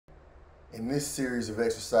In this series of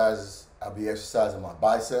exercises, I'll be exercising my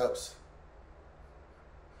biceps.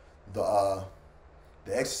 The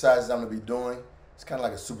exercises I'm gonna be doing, it's kind of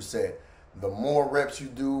like a superset. The more reps you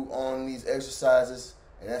do on these exercises,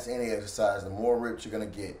 and that's any exercise, the more reps you're gonna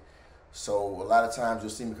get. So a lot of times you'll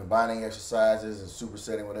see me combining exercises and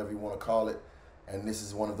supersetting, whatever you want to call it, and this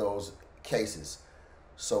is one of those cases.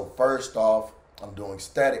 So first off, I'm doing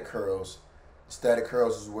static curls. Static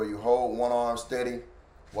curls is where you hold one arm steady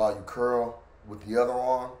while you curl with the other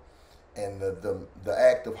arm, and the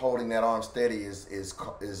act of holding that arm steady is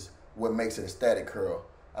what makes it a static curl.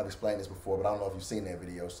 I've explained this before, but I don't know if you've seen that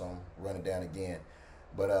video, so I'm running down again.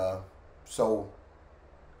 But so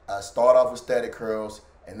I start off with static curls,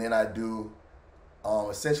 and then I do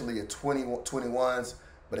essentially a 21s,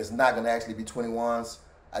 but it's not gonna actually be 21s.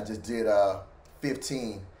 I just did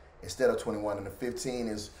 15 instead of 21, and the 15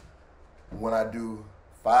 is when I do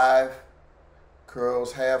 5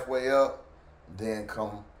 curls halfway up, then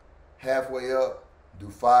come halfway up, do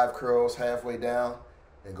 5 curls halfway down,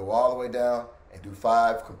 then go all the way down and do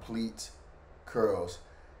 5 complete curls.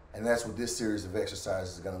 And that's what this series of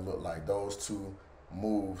exercises is gonna look like, those two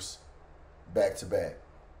moves back to back.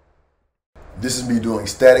 This is me doing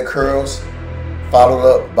static curls, followed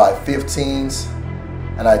up by 15s,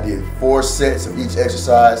 and I did 4 sets of each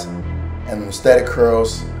exercise, and the static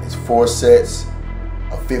curls is 4 sets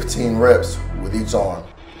of 15 reps with each arm.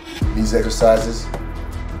 These exercises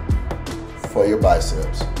for your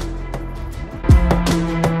biceps.